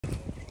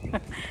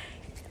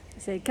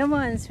Say, come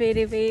on,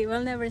 sweetie,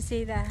 we'll never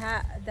see the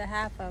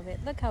half of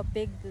it. Look how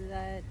big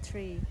the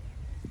tree.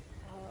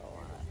 Oh,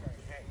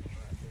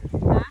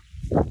 huh?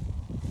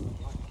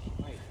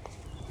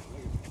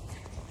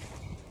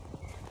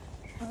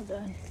 Hold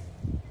on.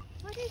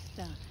 What is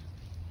that?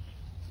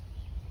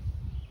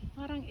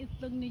 Parang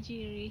itlog ni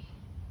Jerry.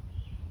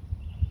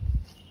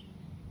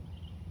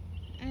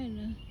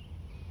 Ano?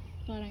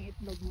 Parang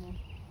itlog mo.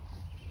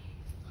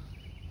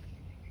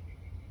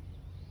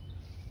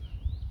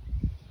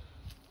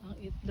 Ang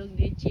itlog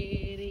ni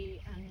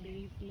Jerry, ang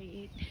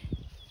liit-liit.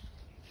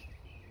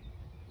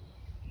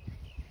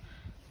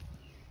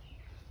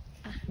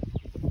 Ah.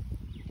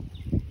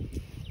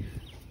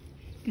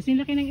 Kasi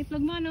laki ng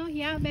itlog mo, no?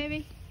 Yeah,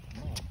 baby.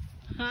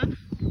 Huh?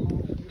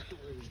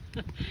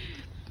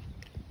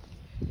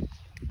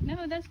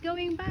 No, that's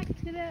going back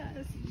to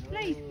the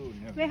place.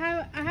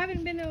 I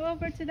haven't been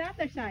over to the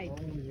other side.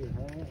 Oh, you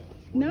have?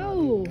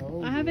 No,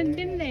 I haven't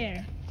been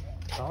there.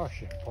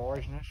 Caution,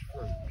 poisonous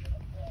fruit.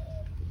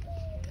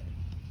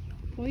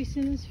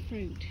 Poisonous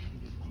fruit.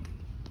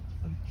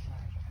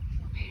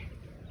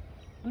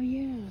 Oh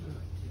yeah.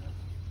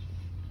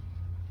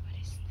 What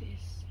is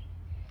this?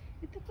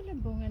 Ito pala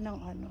bunga ng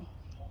ano.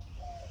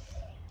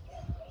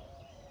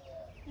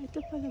 Ito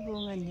pala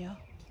bunga niya.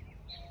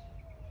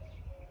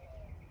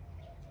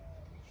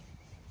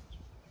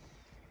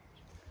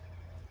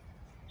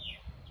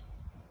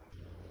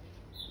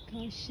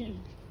 Caution.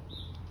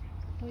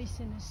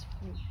 Poisonous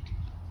fruit.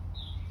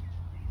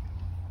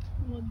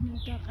 Huwag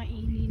nang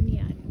kakainin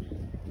yan.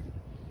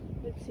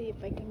 Let's see if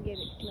I can get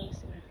it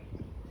closer.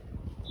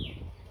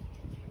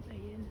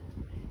 Ayan.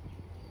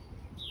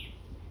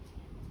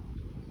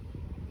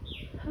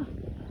 Huh.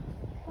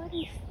 What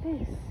is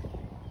this?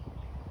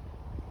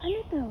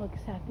 Ano tawag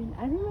sa atin?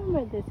 I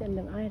remember this in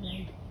the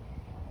island.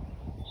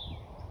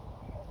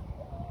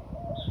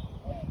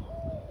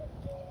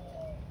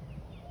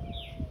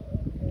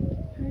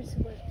 Here's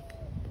what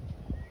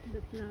the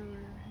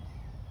flower is.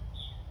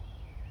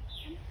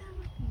 Ano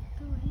tawag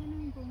dito? Ayan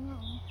ang bunga,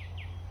 oh.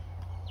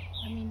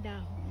 I mean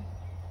dahon.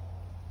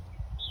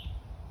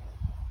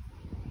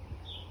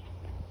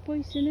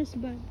 Poisonous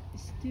but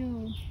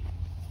still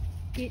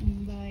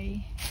eaten by.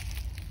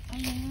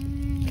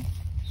 Ayan.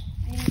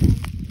 Ayan.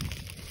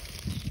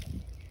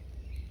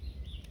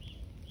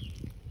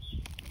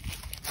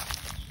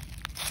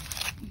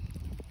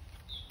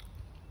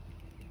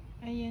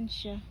 Ayan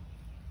siya.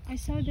 I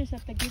saw this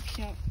at the gift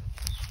shop.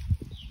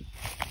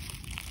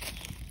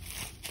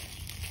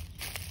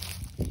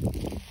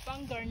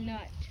 Bangar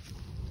nut.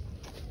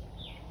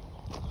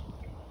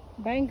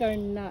 Bangar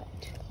nut.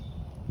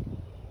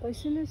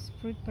 Poisonous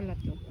fruit pala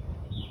to.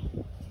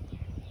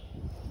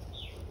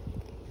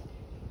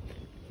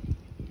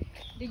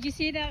 Did you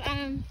see that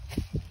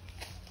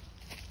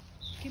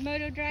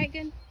Komodo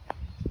dragon?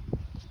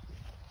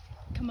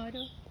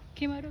 Komodo?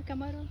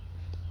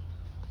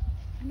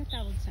 Ano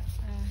tawag sa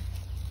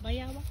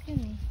bayawak yun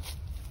eh.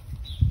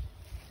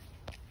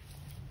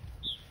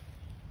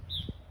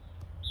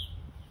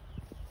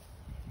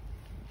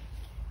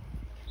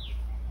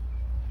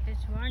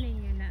 It's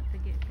warning you not to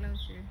get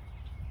closer.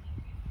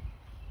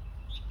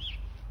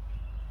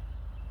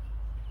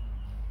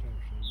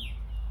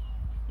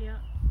 Yeah,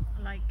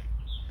 like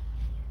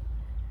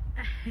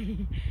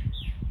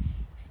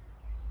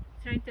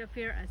trying to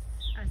appear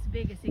as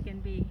big as he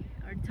can be,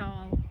 or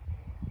tall.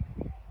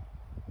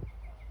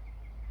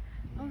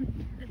 Oh,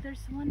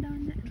 there's one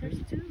down there.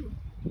 There's two.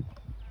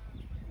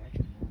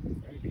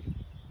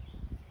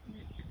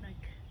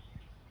 Like,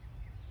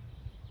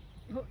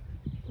 oh,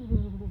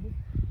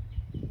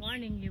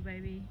 warning you,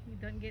 baby. You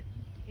don't get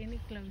any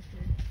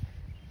closer.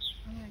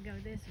 I'm gonna go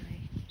this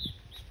way.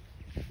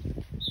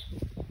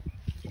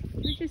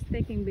 We're just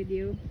taking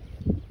video.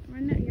 We're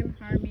not gonna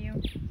harm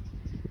you.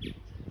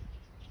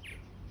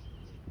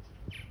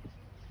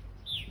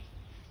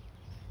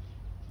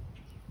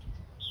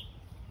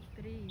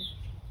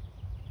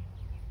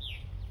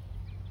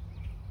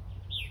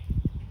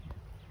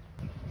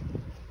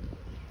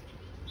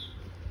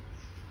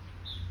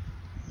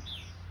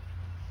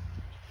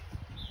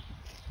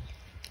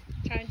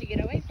 Trying to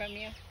get away from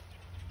you.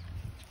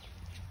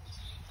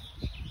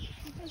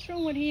 What's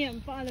wrong with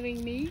him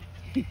following me?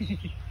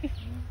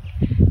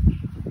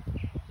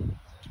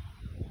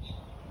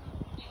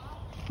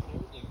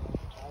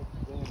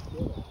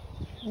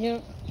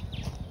 Yeah.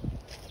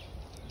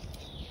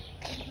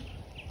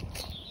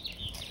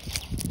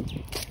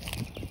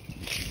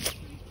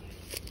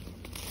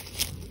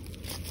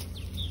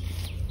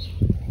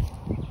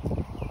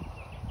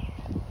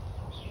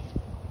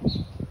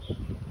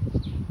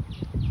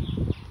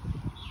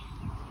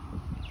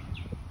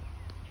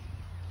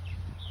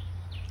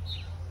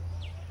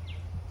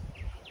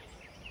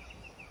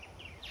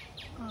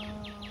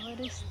 What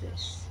is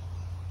this?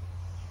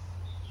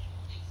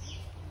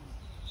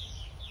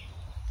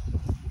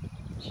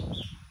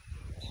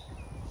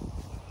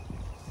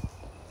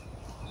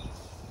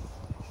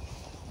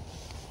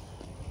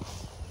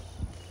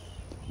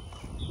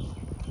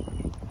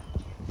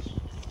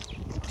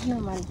 Ano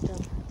naman to?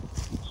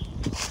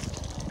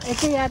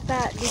 Ito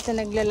yata, dito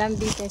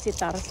naglalambit na si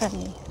Tarzan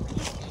eh.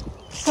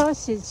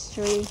 Sausage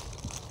tree.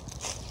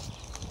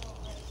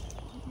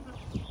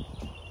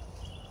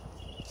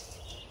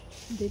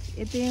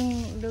 Ito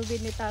yung lubid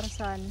ni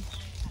Tarzan.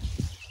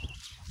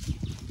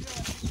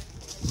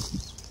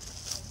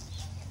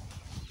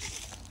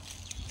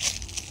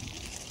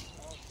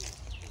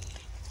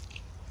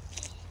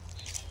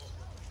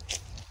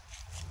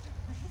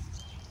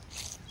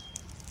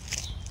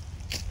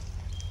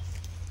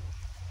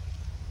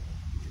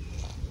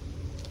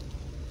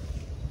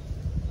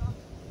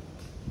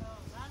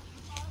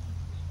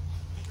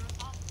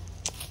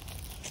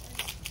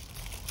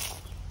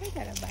 They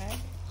got a bag.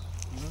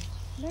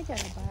 They got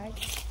a bag.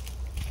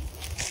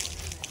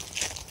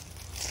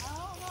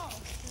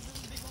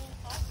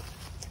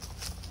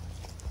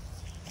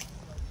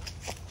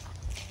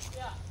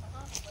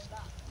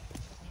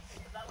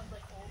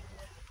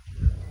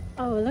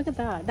 Oh, look at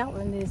that. That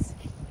one is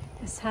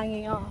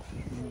hanging off.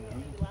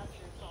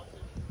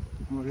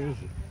 What is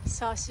it?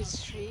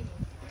 Sausage tree.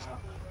 I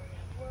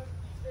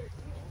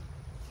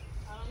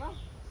don't know.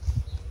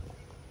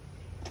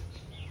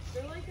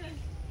 They're like a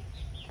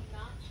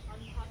not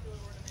unpopular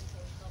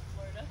ornamental in South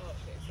Florida. Oh,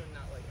 okay, so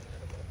not like an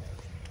edible thing.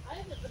 I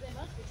think but they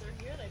must. If they're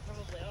here, they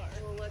probably are.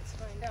 Well, let's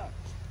find out.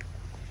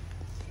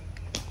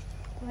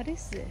 What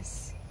is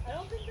this? I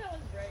don't think that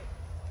one's right.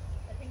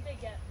 I think they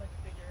get much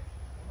bigger.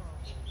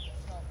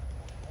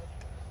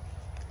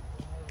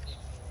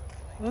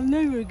 I'll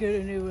never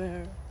get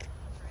anywhere.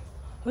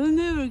 I'll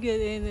never get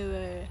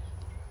anywhere.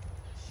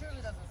 Surely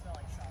doesn't smell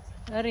like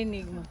sausage.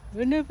 Narinig mo.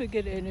 We'll never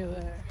get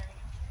anywhere.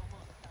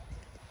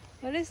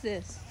 What is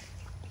this?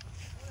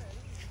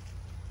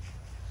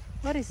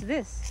 What is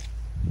this?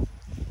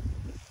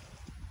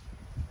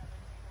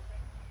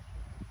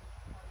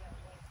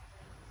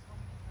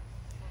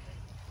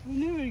 We'll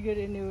never get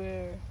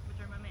anywhere. Which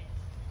are my mates.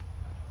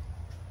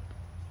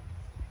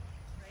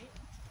 Right?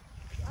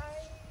 Yeah,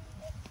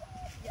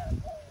 yeah.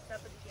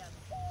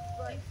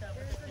 But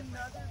there's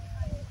another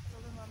kind of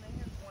southern lemon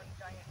has one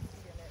giant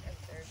seed in it, and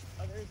there's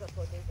others of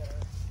those that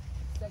are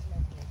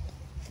segmented.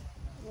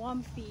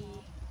 Wumpy.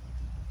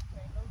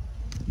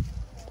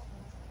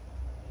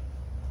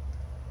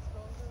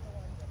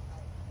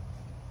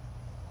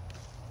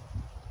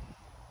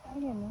 I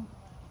don't know.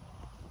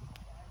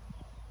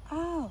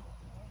 Oh.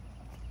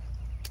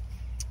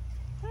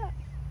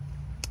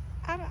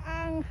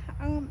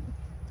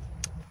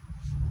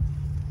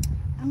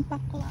 Ang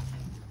bakla.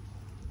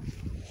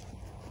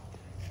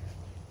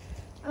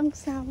 Ang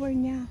sour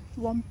niya,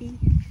 wumpy.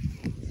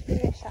 It's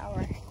very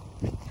sour.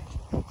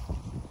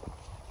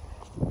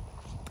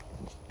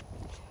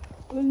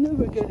 We'll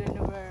never get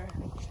anywhere.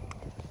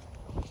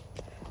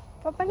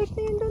 Papalit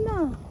na yun doon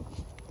ah.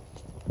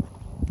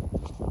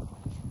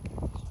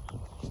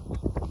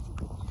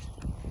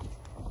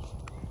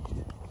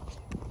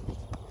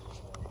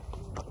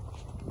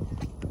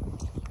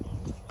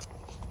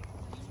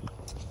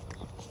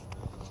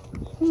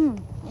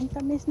 Ang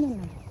tamis nun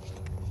ah.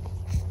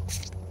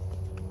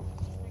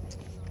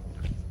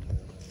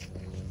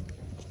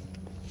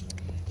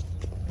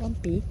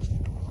 Wumpy.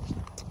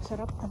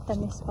 Sarap ang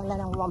tamis pala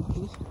ng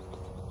wumpy.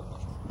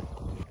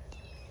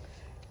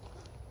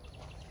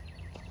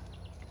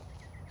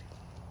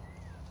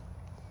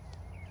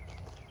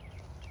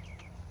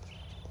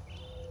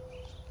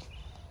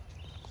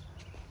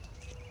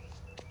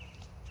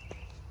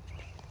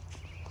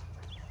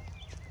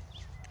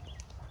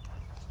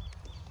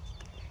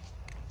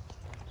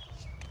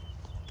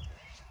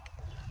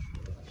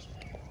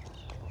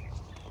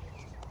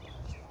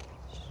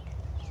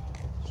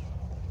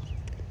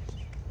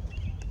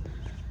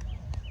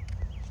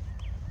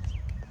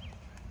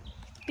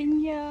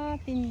 Piña,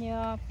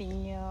 piña,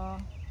 piña.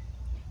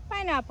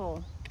 Pineapple.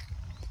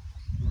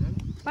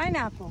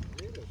 Pineapple.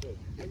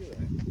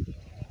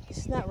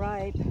 It's not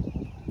ripe.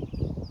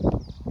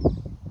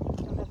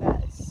 Look at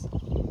that.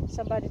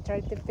 Somebody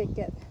tried to pick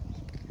it.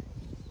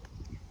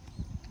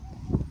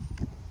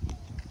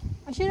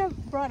 I should have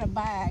brought a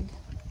bag.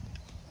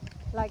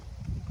 Like,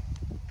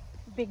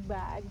 big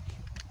bag.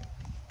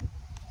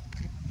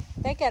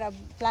 They get a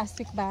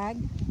plastic bag.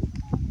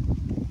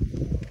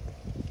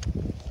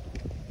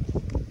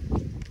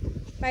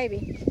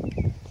 Maybe.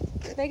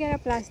 They get a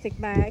plastic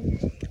bag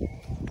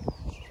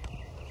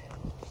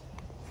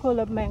full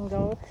of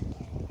mango.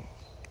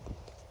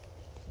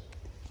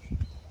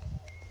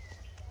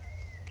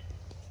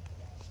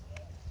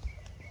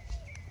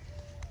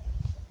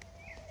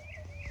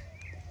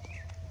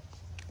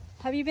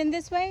 Have you been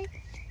this way?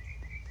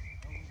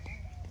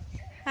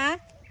 Huh?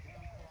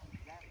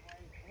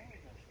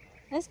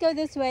 Let's go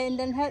this way and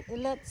then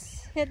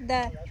let's hit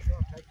the... That's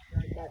going to take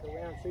us back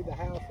around. See the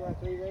house right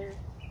through there?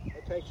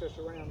 It takes us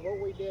around.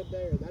 What we did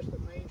there, that's the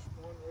main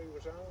one we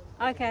was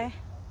on. Okay.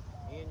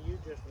 And you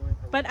just went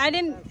around. But I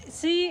didn't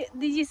see,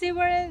 did you see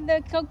where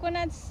the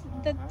coconuts,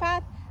 the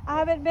path? I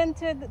haven't been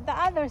to the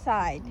other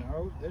side.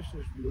 No,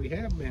 we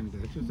have been to.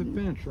 This is the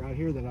fence right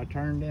here that I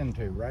turned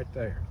into, right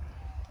there.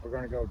 We're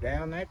going to go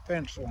down that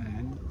fence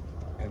line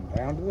and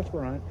down to the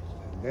front,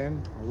 and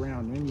Then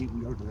around, then you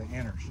can go to the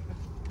intersection.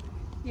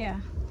 Yeah.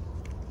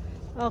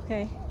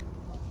 Okay.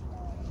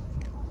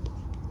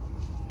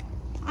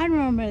 I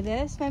remember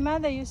this. My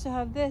mother used to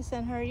have this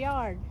in her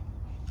yard.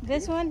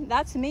 This one,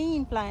 that's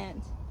mean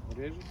plant. What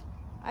is it?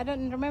 I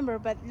don't remember,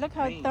 but look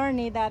how Mean.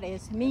 thorny that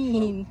is.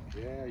 Mean.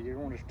 Yeah, you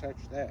don't want to touch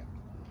that.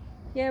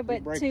 Yeah,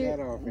 but break to that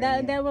off, that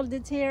Anya. that will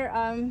deter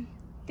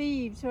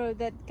thieves or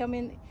that come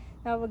in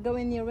that will go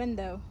in your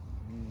window.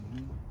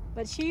 Mm-hmm.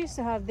 But she used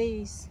to have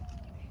these,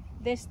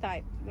 this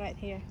type right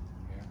here.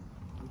 Yeah.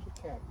 There's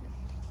a cactus.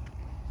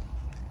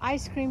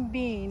 Ice cream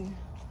bean.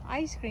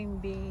 Ice cream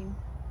bean.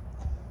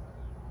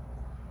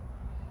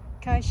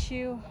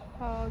 Cashew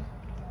hog.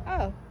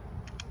 Oh.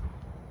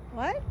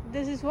 What?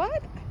 This is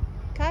what?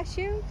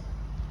 Cashew?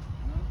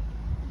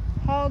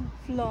 Hog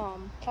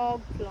plum.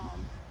 Hog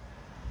plum.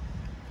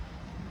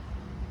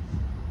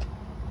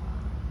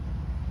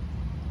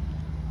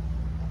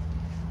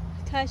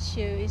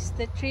 Cashew is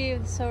the tree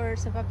of the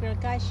source of popular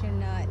cashew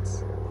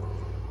nuts.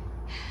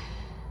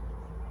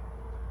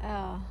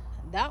 Oh,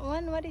 that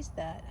one? What is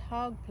that?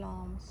 Hog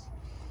plums.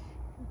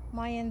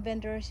 Mayan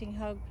vendors sing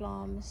hog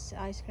plums,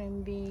 ice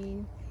cream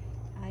bean,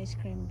 ice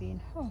cream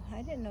bean. Oh,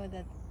 I didn't know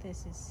that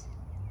this is.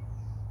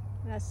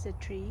 That's the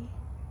tree.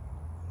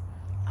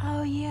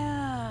 Oh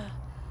yeah,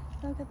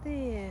 look at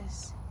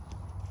this.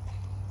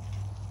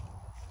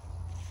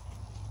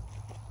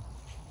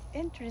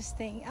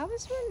 Interesting. I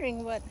was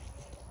wondering what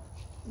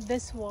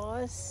this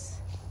was.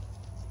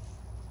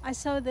 I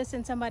saw this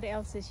in somebody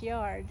else's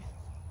yard.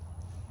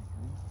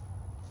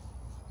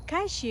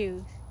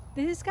 Cashews.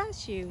 This is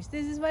cashews.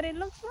 This is what it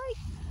looks like.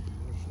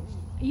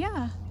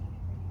 Yeah.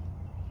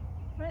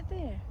 Right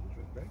there. These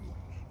are big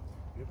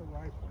ones. Get a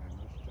rifle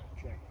in.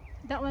 Let's check.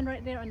 That one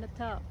right there on the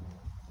top.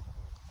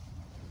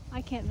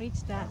 I can't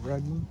reach that.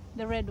 Red one?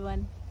 The red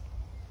one.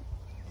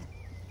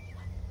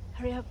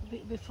 Hurry up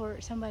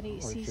before somebody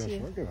Oh, sees just you.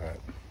 look at that.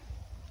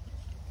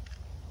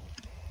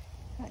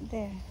 Right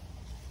there.